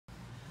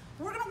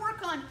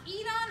on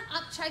Iran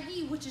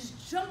Apchagi, which is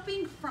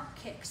jumping front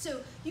kick. So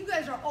you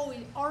guys are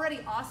already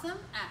awesome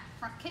at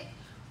front kick.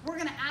 We're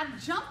gonna add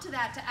jump to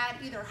that to add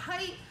either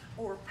height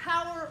or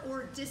power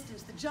or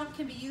distance. The jump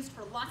can be used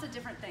for lots of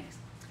different things.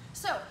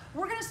 So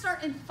we're gonna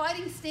start in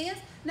fighting stance.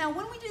 Now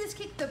when we do this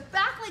kick, the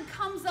back leg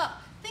comes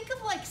up. Think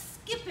of like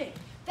skipping.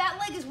 That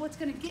leg is what's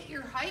gonna get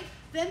your height.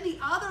 Then the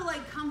other leg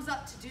comes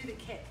up to do the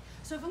kick.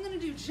 So if I'm gonna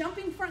do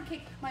jumping front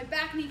kick, my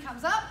back knee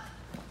comes up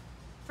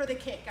for the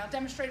kick. I'll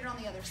demonstrate it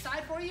on the other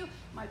side for you.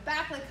 My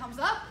back leg comes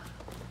up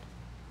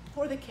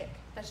for the kick.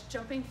 That's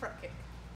jumping front kick.